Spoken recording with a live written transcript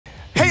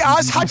Hey,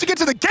 Oz, how'd you get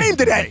to the game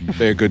today?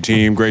 They're a good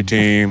team, great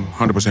team,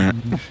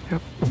 100%.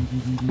 Yep.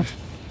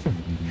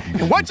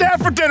 And what'd you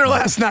have for dinner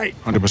last night?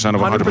 100%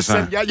 of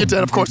 100%. Yeah, you did,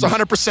 of course,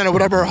 100% or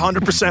whatever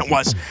 100%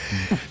 was.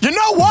 You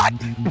know what?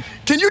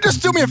 Can you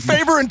just do me a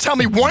favor and tell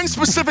me one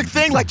specific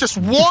thing, like just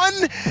one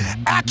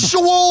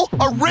actual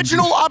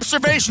original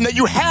observation that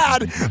you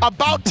had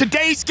about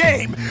today's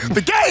game?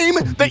 The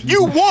game that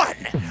you won,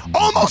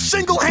 almost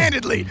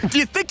single-handedly. Do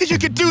you think that you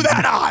could do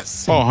that,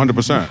 Oz? Oh,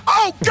 100%.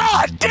 Oh,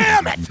 God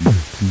damn it!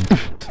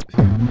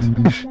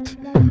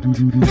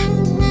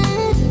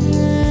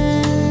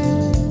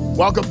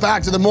 Welcome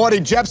back to the Morty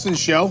Jepson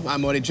Show.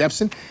 I'm Morty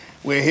Jepson.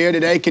 We're here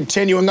today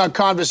continuing our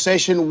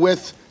conversation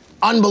with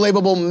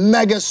unbelievable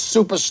mega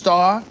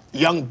superstar,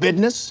 Young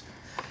Business.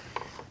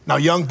 Now,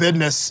 Young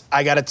Business,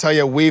 I gotta tell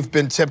you, we've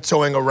been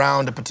tiptoeing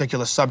around a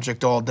particular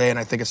subject all day, and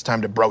I think it's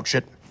time to broach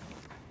it.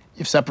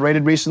 You've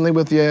separated recently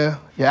with your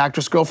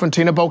actress girlfriend,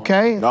 Tina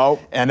Bouquet? No.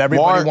 And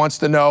everybody wants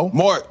to know.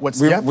 Mort,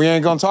 we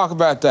ain't gonna talk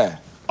about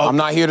that. Oh. I'm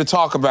not here to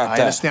talk about that.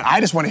 I understand. I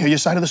just want to hear your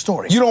side of the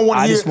story. You don't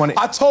want to hear.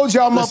 I told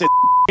y'all, listen,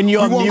 in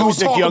your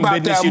music, Young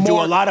Business, you do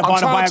a lot of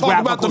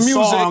autobiographical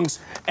songs,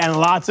 and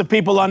lots of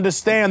people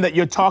understand that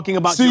you're talking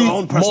about your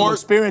own personal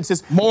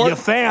experiences. Your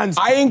fans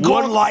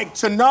would like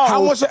to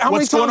know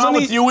what's going on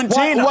with you and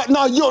Tina.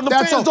 No, the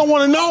fans don't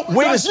want to know. You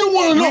want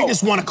to know. We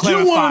just want to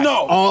clarify. You want to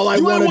know. All I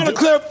want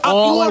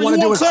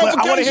to do is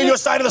clarify. I want to hear your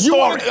side of the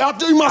story. I'll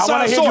do my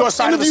side of the story. Your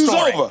side of the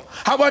story. Interview's over.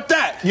 How about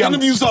that?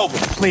 Interview's over.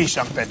 Please,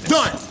 Young Business.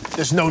 Done.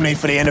 There's no need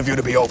for the interview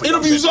to be over.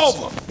 Interview's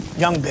over.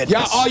 Young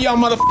Business. All y'all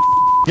motherfuckers.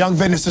 Young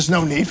Business, there's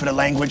no need for the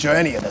language or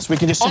any of this. We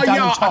can just sit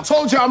down and talk. I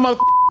told y'all I'm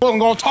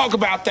gonna talk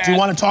about that. Do you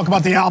want to talk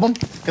about the album?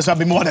 Because I'd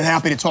be more than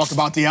happy to talk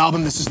about the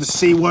album. This is the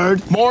C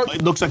word. Mort.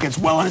 It looks like it's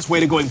well on its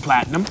way to going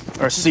platinum.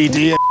 Or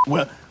CD.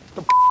 Well,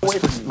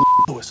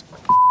 Lewis.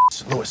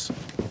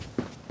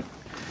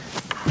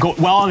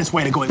 Well on its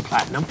way to going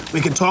platinum. We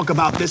can talk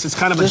about this. It's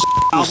kind of an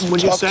album,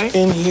 would you say?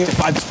 In here.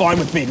 It's fine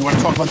with me. You want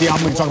to talk about the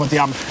album? We can talk about the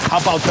album. How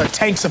about the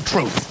Tanks of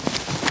Truth?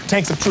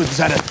 Tanks of Truth, is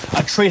that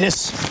a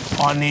treatise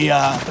on the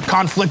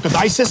conflict with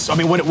ISIS? I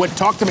mean,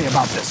 talk to me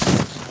about this.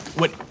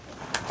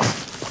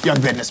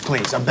 Young Business,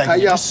 please, I'm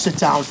begging you, just sit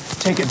down,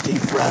 take a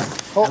deep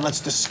breath, and let's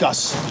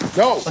discuss.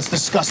 Let's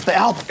discuss the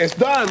album. It's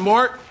done,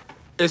 Mort.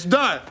 It's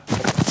done.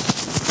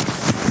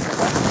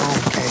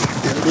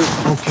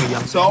 Okay,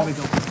 Young. So, you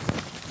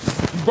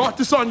brought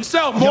this on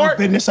yourself, Mort. Young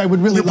Business, I would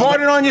really love it. You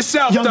brought it on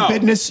yourself,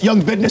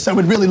 Young Business, I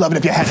would really love it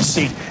if you had a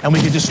seat and we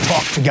could just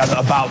talk together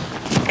about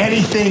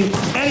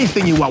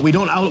anything you want.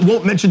 I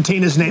won't mention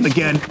Tina's name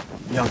again.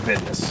 Young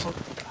Business.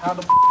 How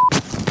the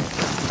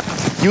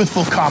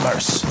Youthful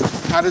commerce.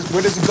 Where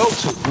does it go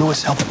to?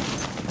 Lewis, help him.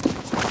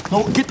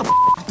 No, get the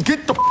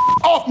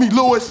off me,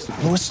 Lewis.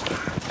 Lewis,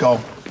 go.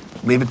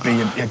 Leave it be.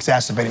 You're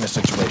exacerbating the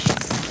situation.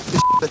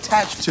 It's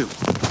attached to.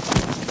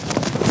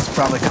 It's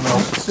probably coming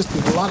over. It's just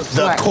a lot of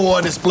slack. The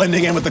cord is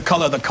blending in with the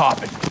color of the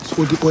carpet.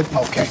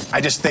 Okay.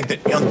 I just think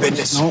that, Young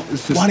Business,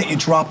 why don't you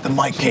drop the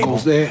mic cable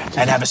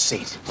and have a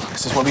seat?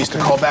 This is what we used to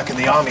call back in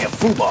the Army a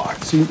foobar.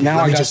 See, now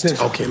I got this.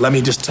 Okay, let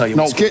me just tell you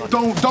what's going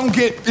on. Don't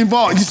get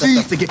involved. You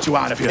see? To get you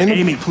out of here.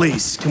 Amy,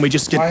 please, can we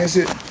just get... Why is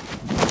it?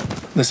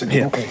 Listen,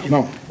 here. Okay,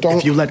 no, don't.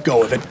 If you let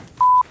go of it,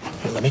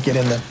 here, let me get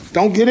in there.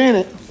 Don't get in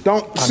it.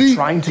 I'm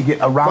trying to get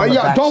around the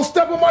back. Don't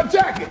step on my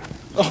jacket.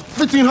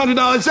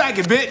 $1,500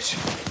 jacket, bitch.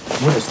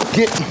 What is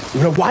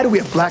that? Why do we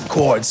have black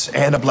cords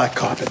and a black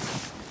carpet?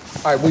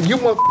 All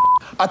right, well,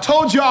 I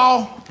told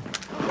y'all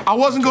I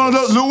wasn't gonna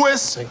do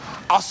Lewis.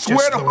 I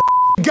swear to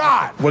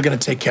God. We're gonna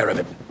take care of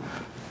it.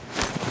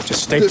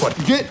 Just stay put.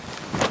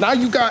 Now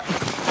you got.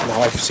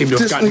 Now I seem to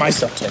have gotten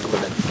myself tangled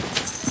in it.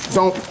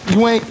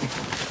 You ain't.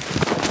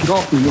 Get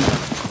off me.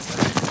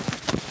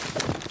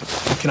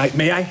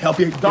 May I help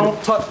you?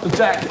 Don't touch the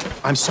jacket.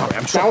 I'm sorry,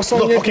 I'm trying.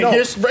 Look, okay,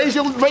 here's, raise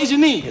your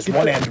knee. Here's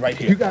one end right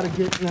here. You gotta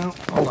get now.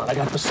 Hold on, I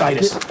got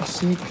fasciitis. Get a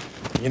seat.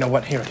 You know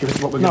what? Here's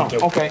what we're gonna do.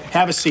 Okay.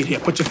 Have a seat here.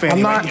 Put your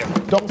fanny right here.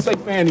 Don't say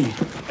fanny.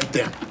 Right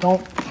there.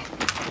 Don't.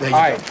 There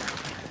you go.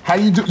 How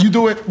you do? You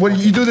do it? What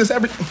you do this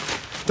every?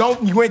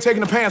 You ain't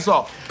taking the pants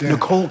off. Damn.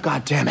 Nicole,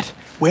 goddammit.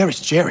 Where is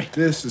Jerry?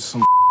 This is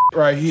some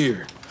right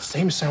here.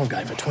 Same sound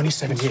guy for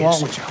 27 years. What's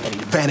wrong with you? And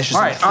he vanishes.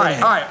 All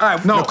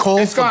right. No,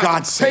 Nicole, for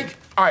God's sake.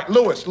 All right,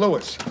 Lewis.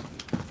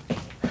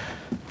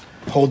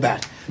 Hold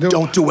that.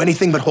 Don't do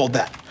anything but hold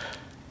that.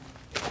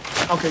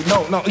 Okay,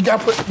 no, you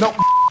gotta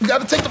you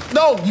gotta take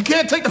you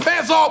can't take the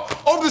pants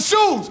off over the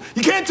shoes.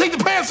 You can't take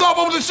the pants off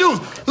over the shoes.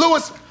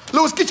 Lewis,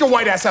 get your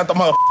white ass out the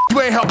mother. You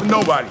ain't helping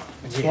nobody.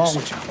 What's wrong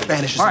with you?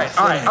 Vanishes. All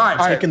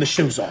right. Taking the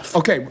shoes off.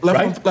 Okay,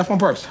 left one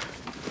first.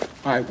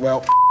 All right,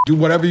 well, do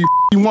whatever you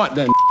want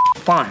then.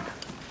 Fine.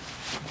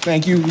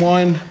 Thank you.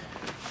 1,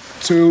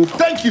 2.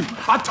 Thank you.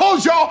 I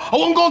told y'all I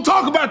wasn't gonna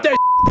talk about that.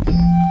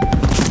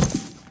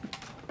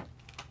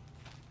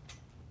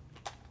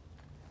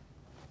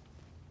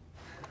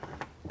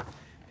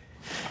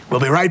 We'll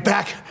be right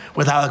back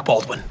with Alec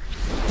Baldwin.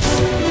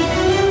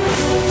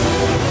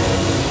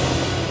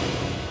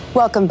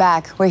 Welcome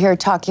back. We're here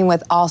talking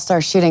with all-star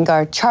shooting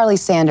guard Charlie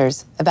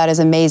Sanders about his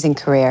amazing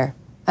career.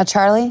 Now,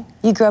 Charlie,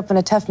 you grew up in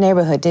a tough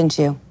neighborhood, didn't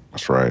you?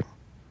 That's right.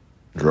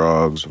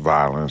 Drugs,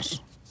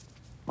 violence.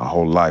 My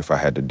whole life I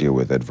had to deal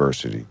with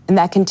adversity. And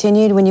that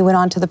continued when you went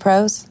on to the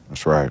pros?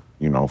 That's right.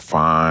 You know,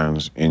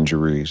 fines,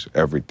 injuries,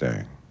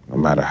 everything. No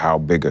matter how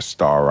big a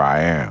star I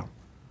am,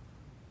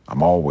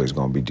 I'm always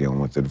gonna be dealing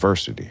with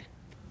adversity.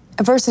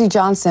 Adversity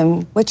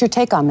Johnson, what's your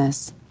take on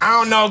this? I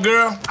don't know,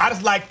 girl. I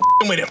just like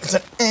with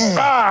him.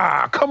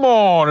 Ah, come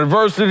on,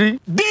 adversity.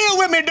 Deal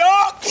with me,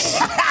 dog.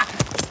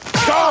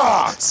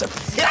 God. I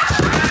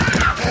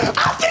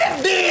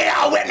said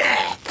deal with me.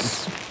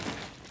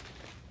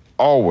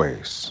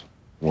 Always.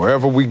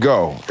 Wherever we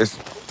go, it's...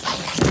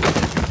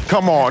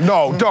 Come on,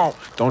 no, don't.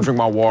 Don't drink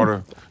my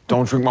water.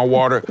 Don't drink my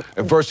water.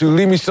 Adversity,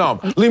 leave me some.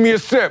 Leave me a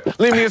sip.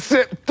 Leave me a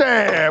sip.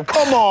 Damn,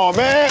 come on,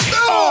 man.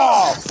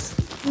 Oh,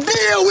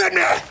 deal with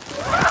me.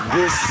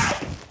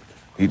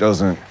 He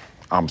doesn't...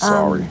 I'm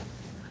sorry.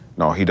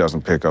 No, he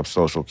doesn't pick up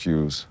social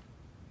cues.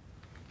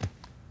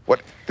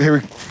 What? Here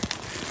we...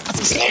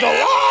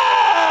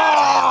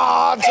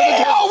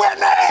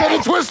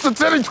 Titty twister,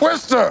 titty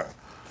twister.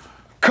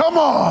 Come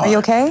on. Are you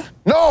okay?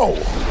 No.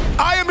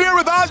 I am here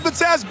with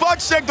Osmotaz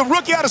Buckshek, the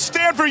rookie out of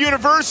Stanford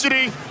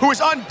University, who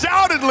is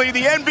undoubtedly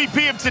the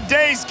MVP of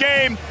today's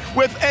game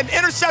with an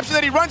interception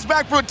that he runs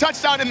back for a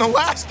touchdown in the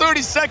last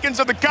 30 seconds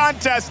of the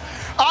contest.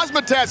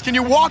 Osmotaz, can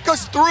you walk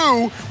us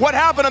through what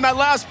happened on that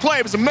last play?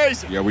 It was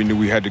amazing. Yeah, we knew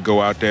we had to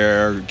go out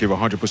there, give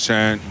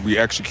 100%. We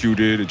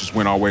executed. It just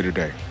went our way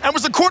today. And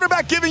was the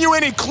quarterback giving you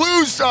any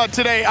clues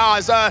today,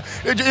 Oz?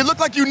 It looked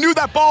like you knew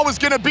that ball was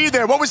going to be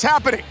there. What was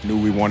happening?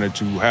 Knew we wanted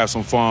to have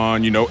some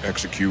fun, you know,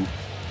 execute.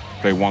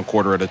 Play one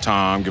quarter at a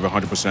time, give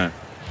 100%.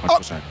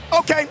 100%.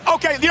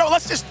 Okay. You know,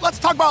 let's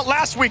talk about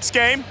last week's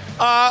game.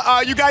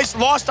 You guys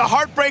lost a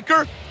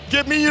heartbreaker.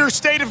 Give me your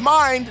state of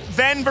mind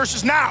then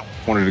versus now.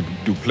 Wanted to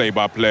do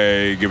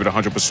play-by-play, give it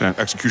 100%,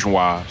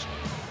 execution-wise.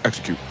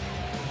 Execute.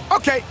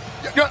 Okay,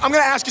 I'm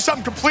gonna ask you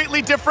something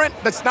completely different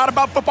that's not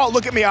about football.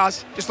 Look at me,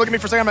 Oz. Just look at me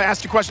for a second. I'm gonna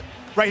ask you a question.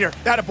 Right here,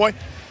 that boy.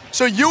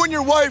 So you and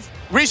your wife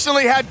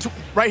recently had,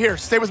 right here,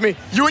 stay with me.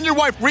 You and your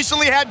wife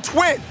recently had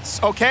twins,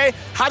 okay?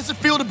 How does it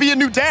feel to be a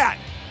new dad?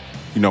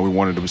 You know, we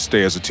wanted to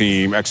stay as a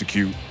team,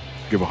 execute,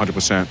 give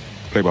 100%,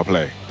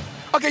 play-by-play.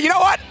 Okay, you know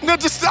what? I'm gonna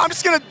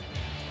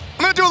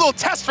do a little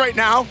test right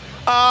now.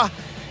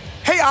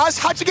 Hey, Oz,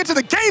 how'd you get to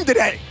the game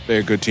today?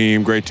 They're a good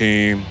team, great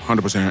team,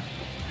 100%.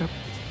 Yep.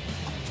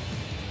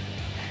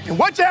 And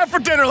what'd you have for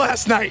dinner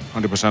last night?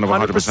 100% of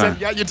 100%.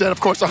 Yeah, you did, of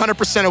course,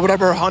 100% of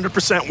whatever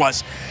 100%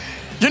 was.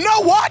 You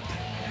know what?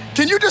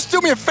 Can you just do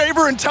me a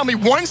favor and tell me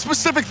one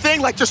specific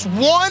thing, like just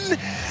one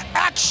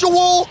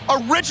actual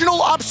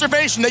original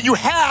observation that you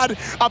had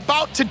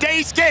about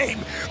today's game?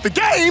 The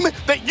game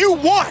that you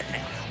won.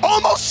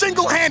 Almost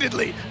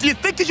single-handedly. Do you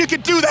think that you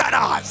could do that,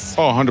 Oz?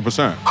 Oh,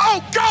 100%.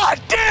 Oh,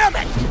 God damn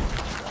it!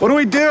 What do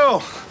we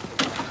do?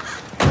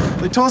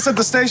 They told us at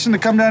the station to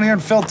come down here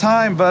and fill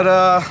time, but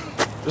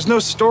there's no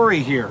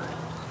story here.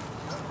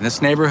 In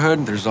this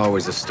neighborhood, there's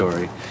always a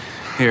story.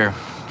 Here,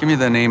 give me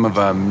the name of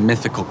a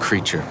mythical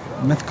creature.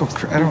 Mythical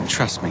creature? I don't...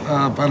 Trust me.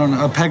 I don't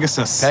know.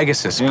 Pegasus.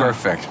 Pegasus, yeah.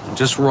 Perfect.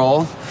 Just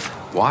roll,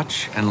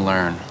 watch, and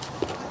learn.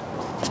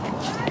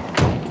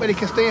 They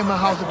can stay in my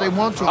house if they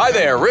want to. Hi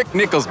there, Rick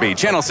Nicholsby,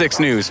 Channel 6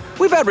 News.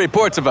 We've had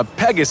reports of a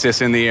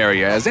Pegasus in the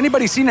area. Has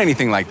anybody seen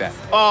anything like that?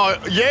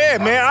 Yeah,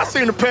 man, I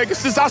seen the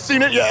Pegasus. I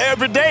seen it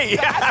every day.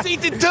 I seen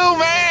it too,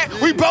 man.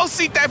 We both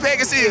seen that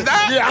Pegasus,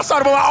 huh? Yeah, I saw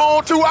it with my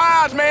own two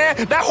eyes, man.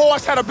 That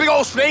horse had a big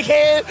old snake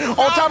head on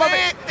top of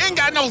it. Ain't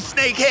got no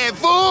snake head,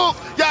 fool.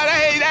 Yeah,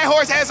 that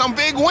horse had some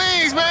big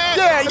wings, man.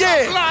 Yeah,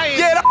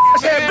 that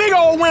horse had big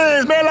old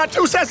wings, man, like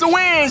 2 sets of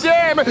wings.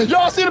 Yeah, man.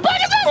 Y'all see the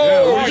Pegasus?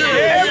 Oh,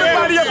 yeah.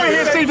 Everybody up in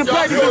here see the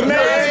Pegasus,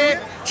 man.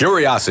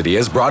 Curiosity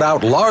has brought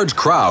out large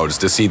crowds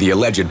to see the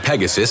alleged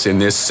Pegasus in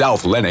this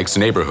South Lenox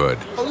neighborhood.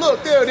 Oh,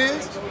 look, there it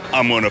is.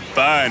 I'm gonna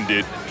find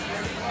it,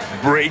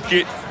 break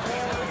it,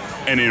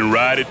 and then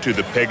ride it to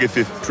the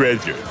Pegasus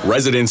treasure.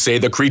 Residents say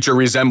the creature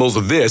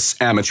resembles this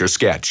amateur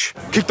sketch.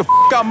 Kick the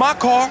out my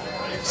car.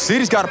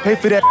 City's gotta pay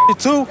for that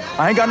too.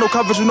 I ain't got no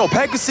coverage with no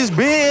Pegasus,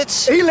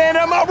 bitch. He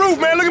landed on my roof,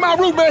 man. Look at my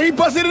roof, man. He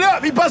busted it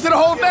up. He busted the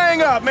whole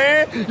thing up,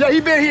 man. Yeah,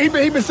 he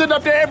been sitting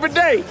up there every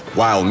day.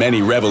 While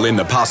many revel in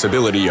the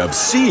possibility of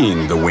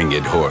seeing the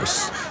winged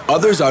horse,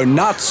 others are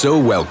not so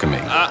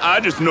welcoming.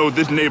 I just know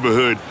this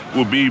neighborhood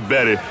will be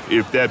better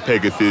if that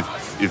Pegasus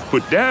is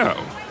put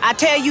down. I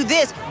tell you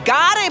this,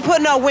 God ain't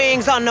put no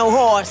wings on no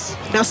horse.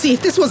 Now see,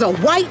 if this was a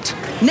white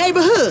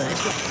neighborhood,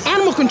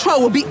 animal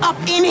control would be up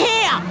in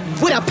here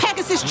with a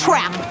Pegasus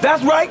trap.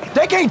 That's right.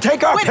 They can't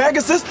take our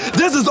Pegasus.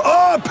 This is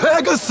our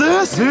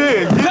Pegasus.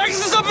 Yeah.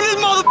 Pegasus up in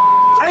this mother.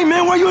 Hey,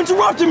 man, why you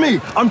interrupting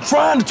me? I'm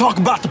trying to talk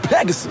about the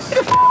Pegasus.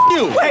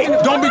 You. Hey,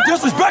 don't be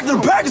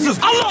disrespecting the Pegasus.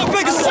 I love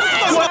Pegasus.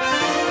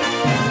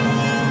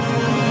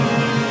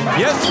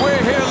 Yes, we're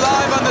here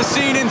live on the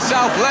scene in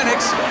South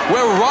Lenox,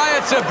 where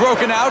riots have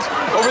broken out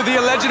over the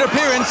alleged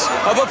appearance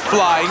of a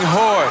flying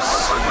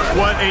horse.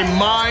 What a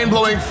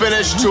mind-blowing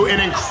finish to an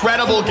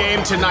incredible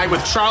game tonight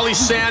with Charlie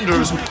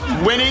Sanders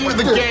winning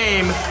the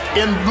game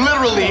in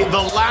literally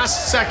the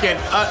last second.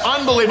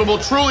 Unbelievable,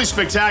 truly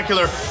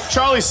spectacular.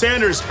 Charlie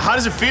Sanders, how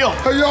does it feel?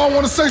 Hey, yo, I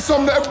want to say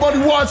something to everybody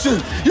watching.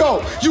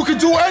 Yo, you can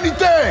do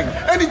anything.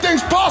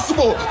 Anything's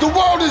possible. The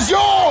world is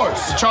yours.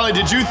 Charlie,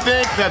 did you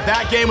think that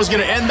that game was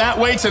going to end that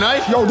way tonight?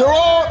 Yo, there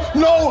are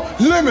no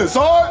limits,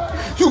 all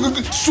right? You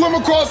can swim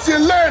across the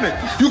Atlantic.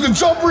 You can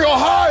jump real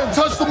high and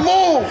touch the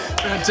moon.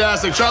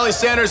 Fantastic. Charlie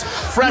Sanders,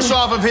 fresh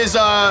off of his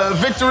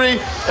victory,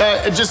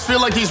 just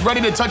feel like he's ready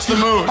to touch the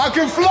moon. I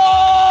can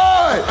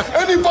fly!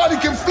 Anybody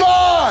can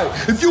fly!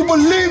 If you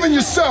believe in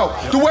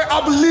yourself the way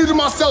I believe in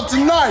myself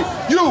tonight,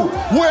 you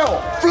will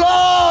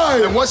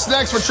fly! And what's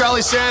next for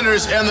Charlie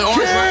Sanders and the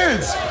Orange?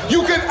 Kids!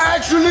 You can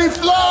actually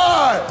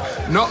fly!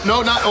 No,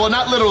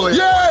 not literally.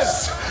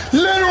 Yes!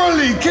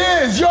 Literally,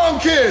 kids, young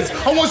kids.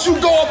 I want you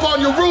to go up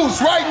on your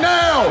roofs right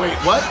now. Wait,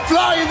 what?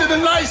 Fly into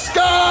the night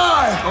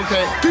sky.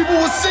 Okay. People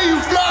will see you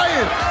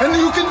flying, and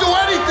you can do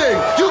anything.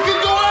 You can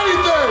do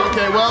anything.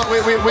 Okay, well,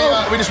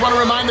 we just want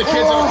to remind the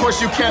kids that, of course,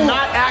 you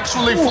cannot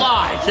actually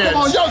fly, kids.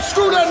 Come on, yo,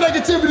 screw that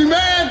negativity,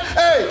 man.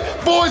 Hey,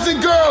 boys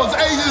and girls,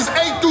 ages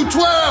 8 through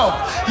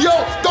 12. Yo,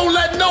 don't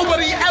let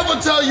nobody ever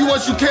tell you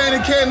what you can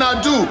and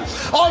cannot do.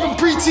 All them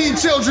preteen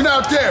children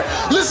out there,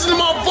 listen to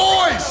my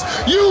voice.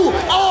 You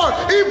are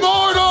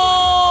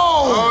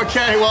immortal!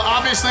 Okay, well,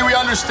 obviously we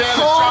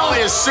understand that Charlie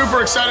is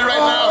super excited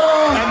right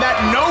now and that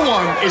no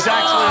one is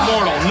actually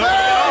immortal.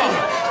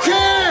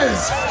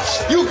 Kids,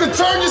 you can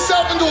turn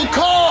yourself into a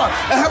car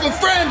and have a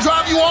friend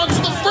drive you onto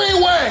the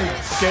freeway.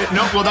 Okay,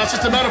 no, well, that's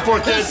just a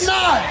metaphor, kids. It's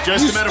not.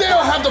 Just you a metaphor.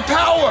 Still have the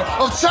power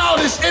of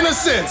childish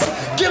innocence.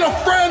 Get a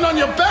friend on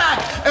your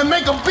back and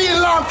make a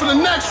beeline for the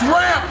next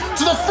ramp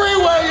to the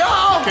freeway,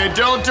 y'all. Okay,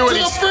 don't do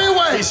it. To the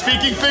freeway. He's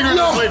speaking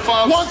figuratively,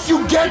 folks. Once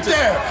you get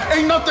there,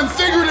 ain't nothing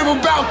figurative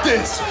about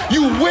this.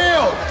 You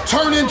will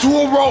turn into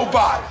a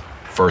robot.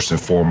 First and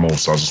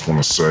foremost, I just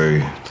want to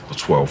say to the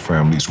 12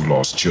 families who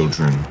lost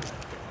children,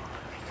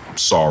 I'm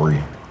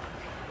sorry.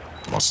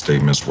 My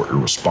statements were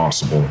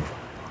irresponsible.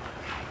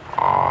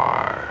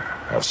 I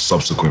have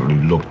subsequently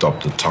looked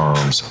up the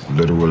terms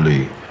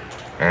literally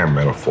and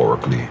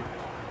metaphorically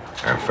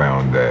and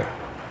found that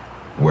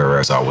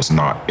whereas I was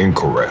not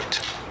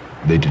incorrect,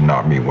 they did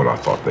not mean what I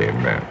thought they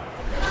meant.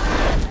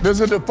 This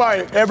is the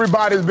fight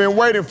everybody's been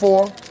waiting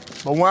for.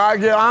 But when I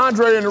get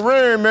Andre in the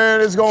ring, man,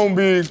 it's gonna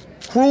be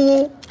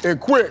cruel and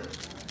quick.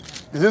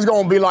 It's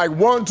gonna be like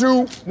 1,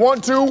 2,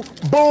 1, 2,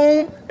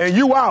 boom, and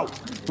you out.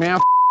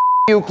 Man,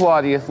 you,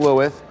 Claudius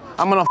Lewis.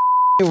 I'm gonna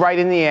you right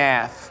in the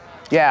ass.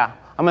 Yeah,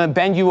 I'm gonna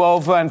bend you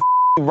over and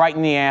you right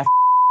in the ass.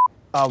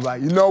 All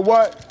right, you know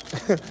what?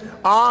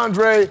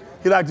 Andre,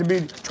 he like to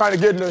be trying to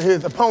get into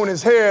his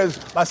opponent's heads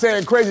by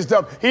saying crazy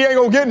stuff. He ain't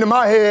gonna get into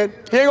my head.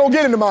 He ain't gonna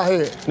get into my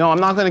head. No, I'm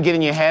not gonna get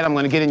in your head. I'm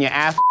gonna get in your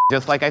ass,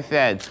 just like I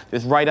said.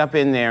 Just right up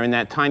in there in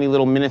that tiny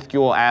little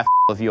minuscule ass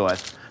of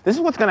yours. This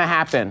is what's gonna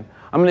happen.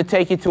 I'm gonna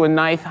take you to a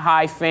nice,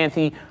 high,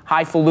 fancy,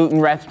 highfalutin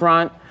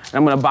restaurant, and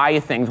I'm gonna buy you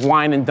things,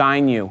 wine and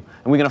dine you.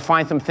 And we're gonna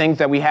find some things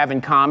that we have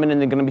in common,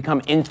 and they're gonna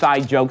become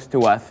inside jokes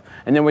to us.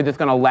 And then we're just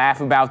gonna laugh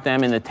about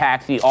them in the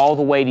taxi all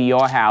the way to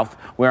your house,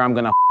 where I'm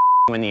gonna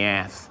you in the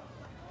ass.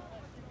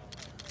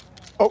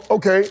 Oh,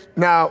 okay,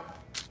 now,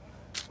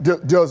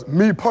 just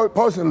me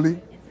personally,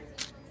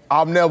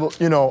 I've never,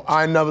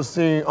 I ain't never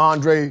seen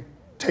Andre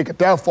take it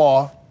that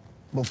far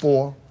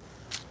before,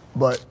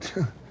 but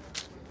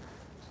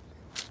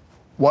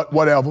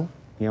whatever.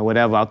 Yeah,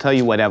 whatever. I'll tell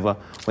you whatever.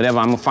 Whatever.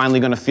 I'm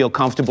finally gonna feel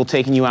comfortable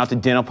taking you out to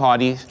dinner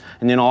parties,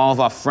 and then all of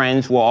our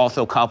friends who are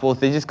also couples,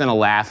 they're just gonna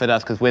laugh at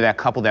us because we're that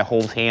couple that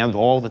holds hands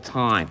all the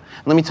time.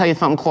 And let me tell you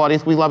something,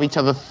 Claudius, we love each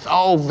other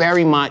so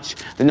very much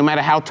that no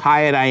matter how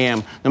tired I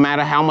am, no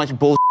matter how much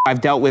bullshit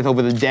I've dealt with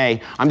over the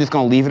day, I'm just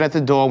gonna leave it at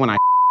the door when I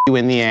you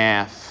in the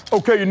ass.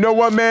 Okay, you know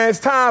what, man? It's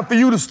time for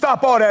you to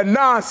stop all that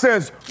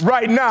nonsense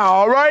right now,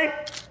 all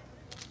right?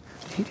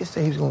 Did he just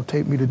say he was gonna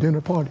take me to dinner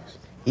parties?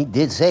 He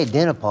did say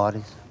dinner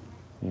parties.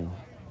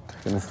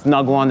 Gonna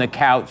snuggle on the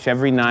couch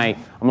every night.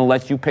 I'm gonna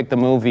let you pick the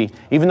movie,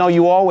 even though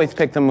you always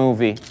pick the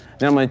movie.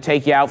 Then I'm gonna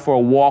take you out for a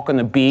walk on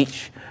the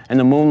beach, and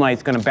the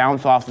moonlight's gonna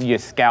bounce off of your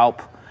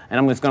scalp, and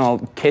I'm just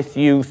gonna kiss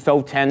you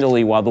so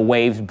tenderly while the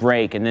waves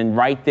break. And then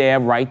right there,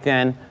 right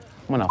then,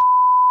 I'm gonna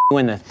you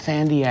in the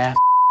sandy ass.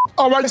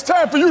 All right, it's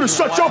time for you to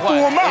shut your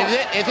fool mouth.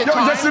 Is it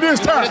time? Yes, it is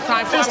time. It's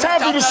time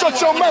for you to shut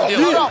your mouth.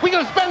 Yeah. We're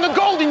gonna spend the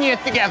golden years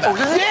together. Oh,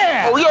 yeah?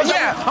 Yeah. Oh, yeah.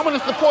 Yeah. I'm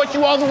gonna support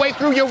you all the way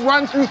through your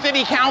run through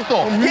city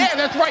council. Yeah,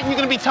 that's right. You're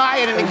gonna be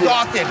tired and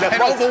exhausted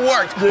and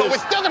overworked, but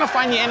we're still gonna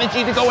find the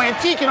energy to go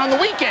antiquing on the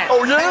weekend.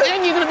 Oh, yeah? And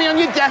then you're gonna be on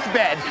your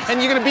deathbed,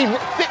 and you're gonna be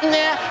sitting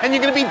there, and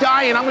you're gonna be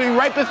dying. I'm gonna be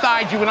right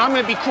beside you, and I'm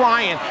gonna be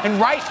crying. And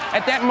right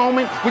at that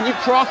moment, when you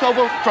cross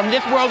over from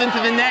this world into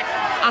the next,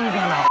 I'm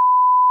gonna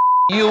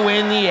you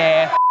in the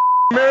ass.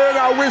 Man,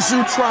 I wish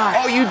you tried.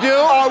 Oh, you do?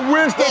 I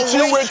wish that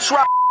you would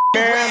try. No,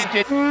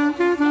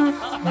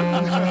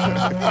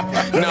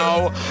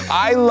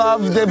 I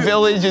love the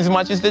village as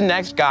much as the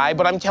next guy,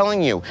 but I'm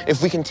telling you,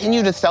 if we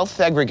continue to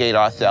self-segregate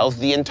ourselves,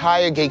 the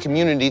entire gay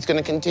community is going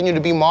to continue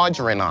to be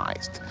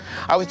marginalized.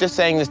 I was just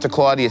saying this to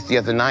Claudius the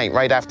other night,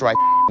 right after I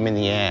him in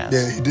the ass.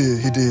 Yeah,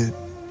 he did.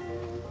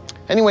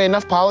 Anyway,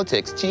 enough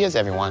politics. Cheers,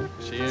 everyone.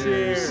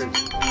 Cheers.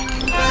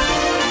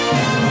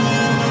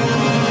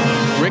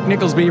 Rick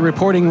Nicklesby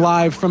reporting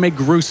live from a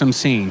gruesome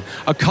scene.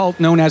 A cult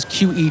known as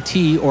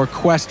QET, or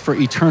Quest for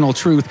Eternal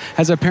Truth,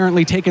 has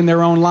apparently taken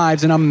their own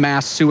lives in a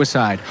mass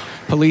suicide.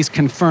 Police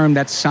confirmed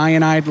that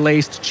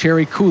cyanide-laced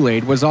cherry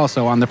Kool-Aid was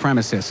also on the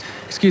premises.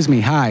 Excuse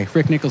me, hi,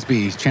 Rick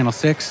Nicklesby, Channel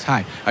 6.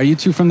 Hi, are you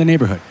two from the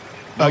neighborhood?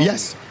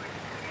 Yes.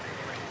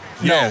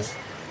 Yes.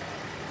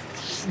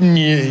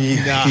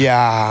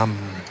 Yeah.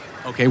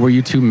 Okay, were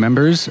you two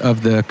members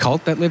of the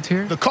cult that lived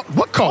here? The cult?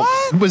 What cult?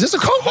 Was this a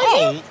cult?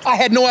 I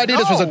had no idea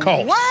this was a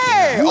cult.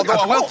 Way. Although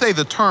I will say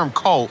the term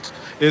cult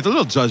is a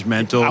little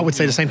judgmental. I would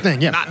say the same thing,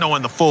 yeah. Not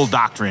knowing the full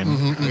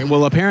doctrine. Okay,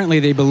 well,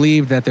 apparently they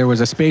believed that there was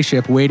a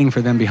spaceship waiting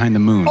for them behind the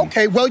moon.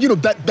 Okay, well, you know,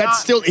 that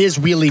still is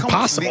really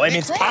possible. I mean,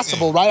 it's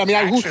possible, right? I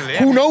mean,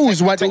 who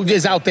knows what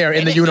is out there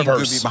in the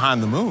universe? Could be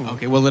behind the moon.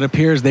 Okay, well, it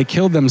appears they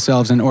killed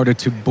themselves in order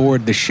to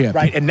board the ship.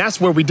 Right, and that's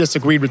where we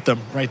disagreed with them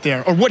right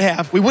there. Or would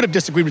have. We would have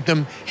disagreed with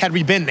them had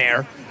we been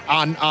there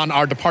on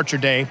our departure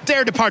day.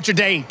 Their departure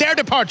day,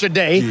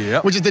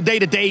 which is the day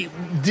that they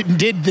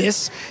did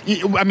this.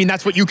 I mean,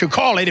 that's what you could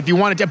call it if you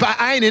wanted to, but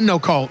I ain't in no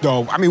cult.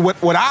 No, I mean,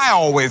 what I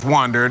always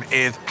wondered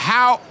is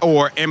how,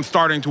 or am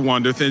starting to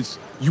wonder since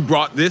you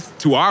brought this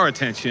to our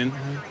attention,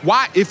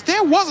 why, if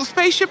there was a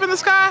spaceship in the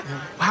sky,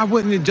 why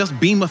wouldn't it just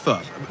beam us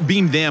up,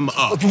 beam them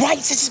up? Right,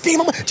 just beam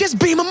them up. Just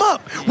beam them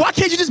up. Why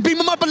can't you just beam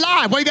them up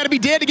alive? Why you gotta be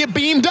dead to get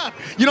beamed up?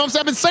 You know what I'm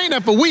saying? I've been saying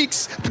that for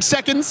weeks, for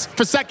seconds,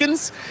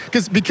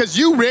 because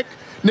you, Rick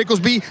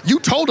Nicklesby, you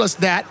told us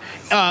that,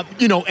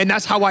 you know, and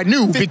that's how I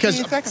knew,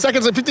 because 50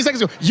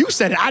 seconds ago, you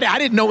said it. I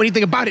didn't know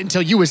anything about it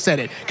until you said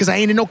it, because I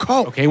ain't in no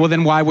cult. Okay, well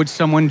then why would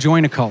someone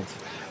join a cult?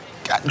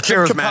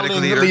 Charismatic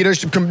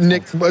leadership,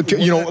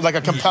 you know, like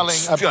a compelling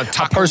a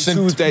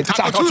person.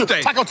 Taco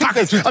Tuesday.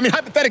 I mean,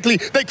 hypothetically,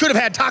 they could have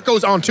had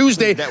tacos on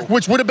Tuesday,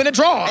 which would have been a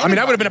draw. I mean,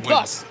 that would have been a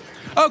plus.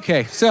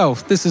 Okay, so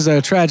this is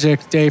a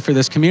tragic day for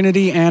this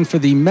community and for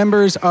the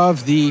members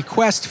of the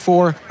Quest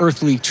for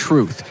Earthly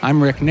Truth.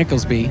 I'm Rick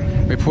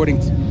Nicklesby, reporting...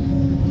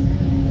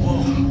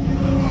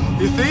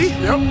 You see?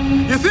 Yep.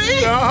 You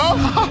see?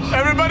 Uh-huh.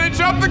 Everybody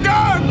jump the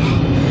gun!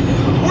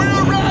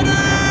 We're ready!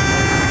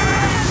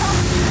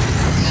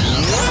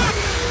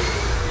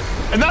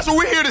 And that's what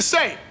we're here to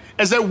say,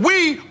 is that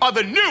we are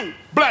the new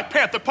Black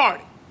Panther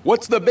Party.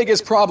 What's the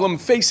biggest problem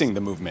facing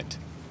the movement?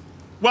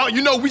 Well,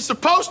 you know, we're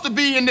supposed to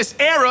be in this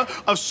era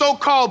of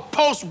so-called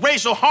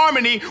post-racial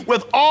harmony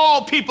with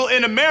all people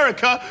in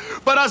America,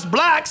 but us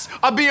blacks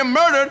are being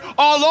murdered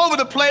all over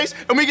the place,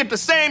 and we get the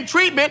same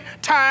treatment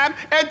time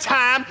and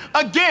time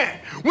again.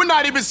 We're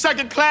not even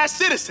second-class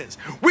citizens.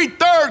 We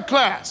third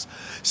class.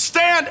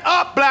 Stand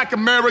up, Black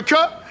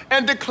America,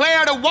 and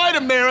declare to white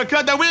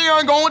America that we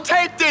aren't gonna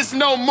take this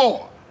no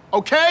more,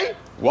 okay?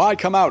 Why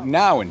come out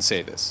now and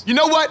say this? You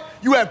know what?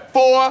 You have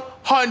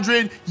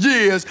 400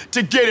 years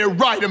to get it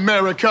right,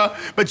 America,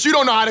 but you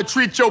don't know how to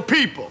treat your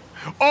people.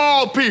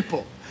 All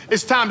people.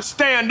 It's time to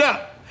stand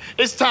up.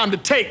 It's time to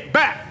take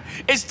back.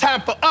 It's time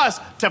for us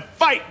to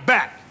fight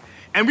back.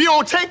 And we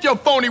don't take your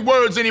phony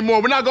words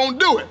anymore. We're not gonna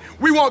do it.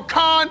 We want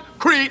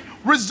concrete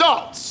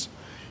results.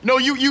 You know,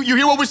 you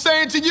hear what we're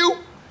saying to you?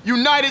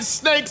 United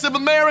Snakes of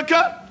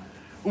America?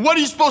 What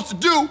are you supposed to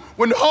do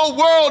when the whole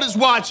world is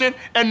watching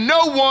and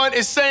no one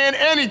is saying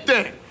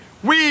anything?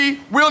 We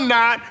will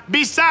not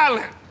be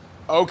silent.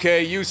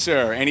 Okay, you,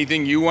 sir.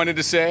 Anything you wanted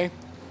to say?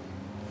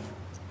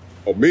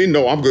 Oh, me?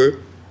 No, I'm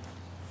good.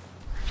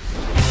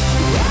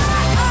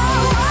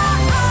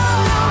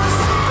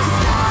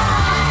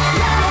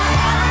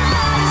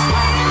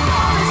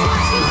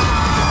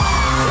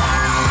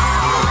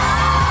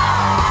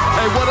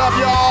 Hey, what up,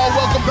 y'all?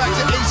 Welcome back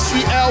to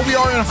HCL. We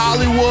are in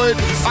Hollywood.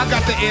 I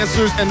got the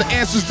answers, and the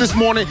answers this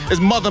morning is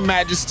Mother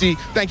Majesty.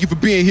 Thank you for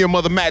being here,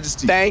 Mother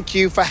Majesty. Thank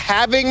you for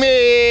having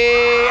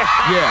me.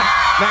 Yeah.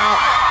 Now,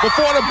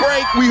 before the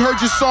break, we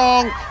heard your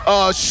song,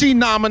 She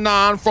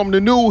Nomenon, from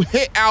the new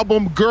hit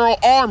album, Girl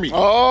Army.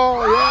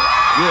 Oh,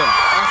 yeah. Yeah.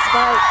 That's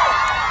right.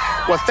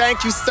 Well,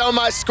 thank you so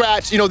much,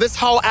 Scratch. You know, this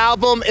whole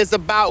album is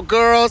about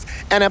girls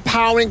and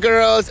empowering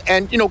girls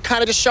and, you know,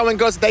 kind of just showing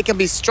girls that they can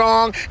be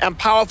strong and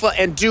powerful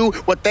and do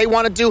what they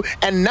want to do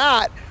and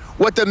not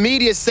what the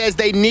media says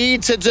they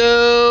need to do.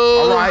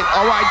 All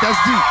right, that's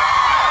deep.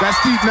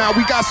 That's deep. Now,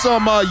 we got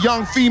some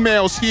young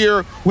females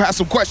here who have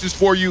some questions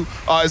for you.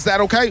 Is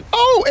that okay?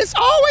 Oh, it's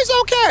always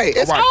okay.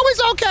 It's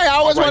always okay. I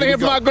always want to hear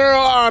from my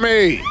Girl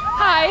Army.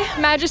 Hi,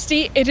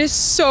 Majesty. It is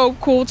so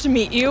cool to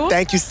meet you.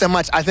 Thank you so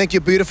much. I think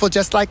you're beautiful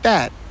just like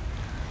that.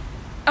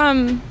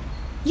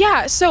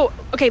 Yeah, so,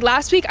 okay,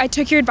 last week I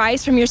took your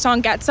advice from your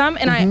song Get Some,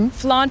 and I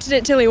flaunted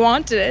it till he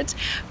wanted it.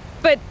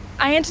 But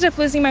I ended up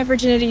losing my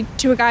virginity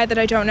to a guy that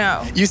I don't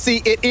know. You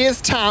see, it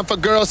is time for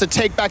girls to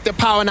take back their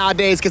power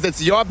nowadays because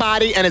it's your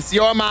body and it's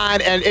your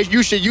mind and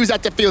you should use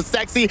that to feel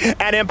sexy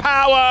and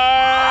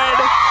empowered.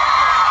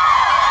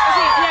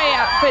 Okay,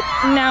 yeah, but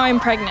now I'm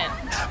pregnant.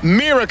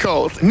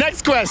 Miracles.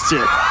 Next question.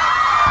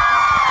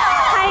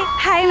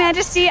 Hi,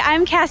 Majesty.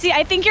 I'm Cassie.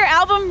 I think your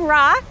album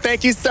rocks.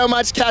 Thank you so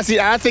much, Cassie.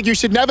 I think you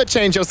should never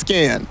change your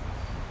skin.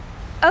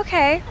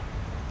 Okay.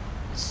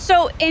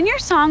 So, in your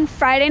song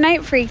Friday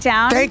Night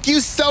Freakdown... Thank you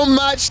so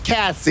much,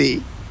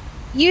 Cassie.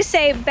 You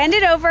say, bend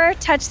it over,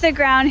 touch the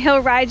ground, he'll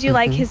ride you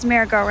like his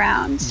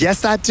merry-go-round.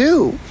 Yes, I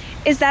do.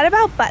 Is that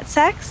about butt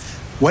sex?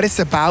 What it's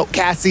about,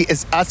 Cassie,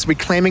 is us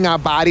reclaiming our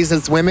bodies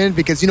as women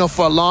because, you know,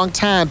 for a long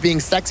time, being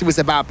sexy was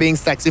about being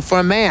sexy for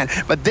a man.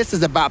 But this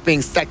is about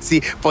being sexy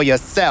for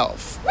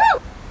yourself.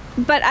 Woo!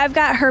 But I've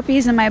got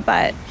herpes in my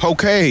butt.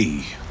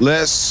 Okay,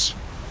 let's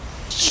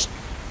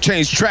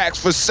change tracks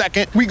for a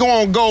second. We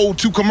gonna go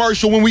to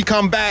commercial. When we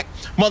come back,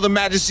 Mother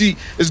Majesty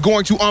is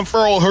going to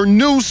unfurl her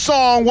new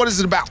song. What is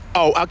it about?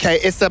 Oh, okay,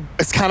 it's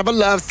kind of a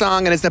love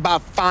song, and it's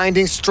about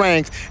finding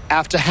strength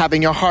after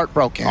having your heart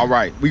broken. All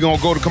right, we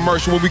gonna go to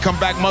commercial. When we come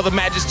back, Mother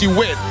Majesty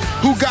with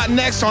Who Got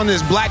Next on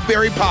this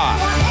Blackberry Pie?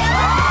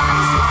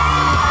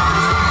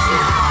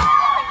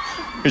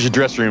 Here's your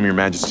dressing room, Your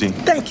Majesty.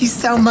 Thank you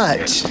so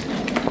much.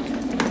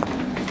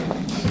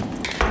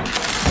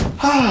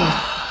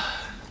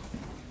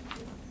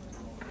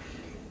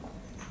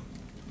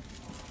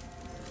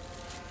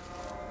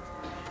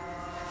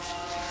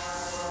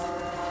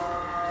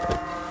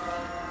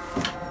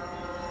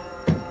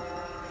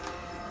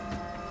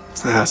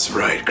 That's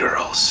right,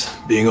 girls.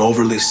 Being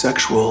overly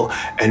sexual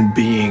and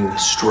being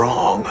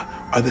strong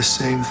are the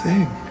same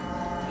thing.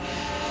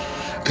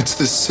 It's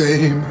the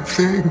same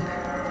thing.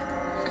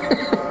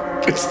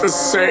 It's the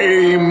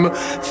same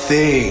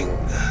thing.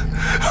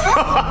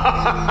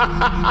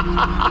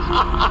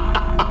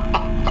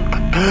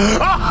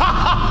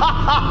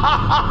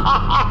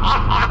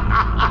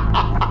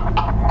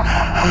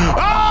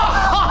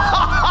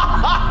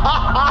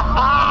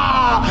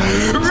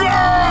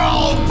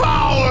 Girl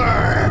power!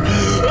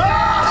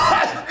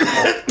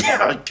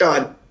 Oh,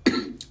 God,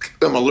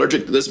 I'm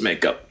allergic to this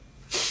makeup.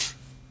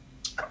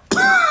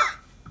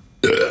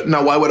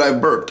 Now, why would I have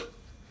burped?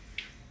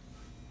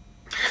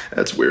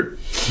 That's weird.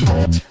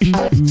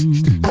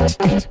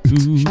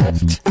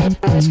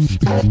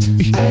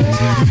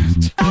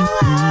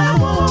 I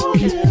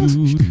want you,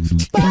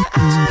 but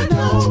I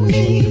don't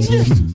need you.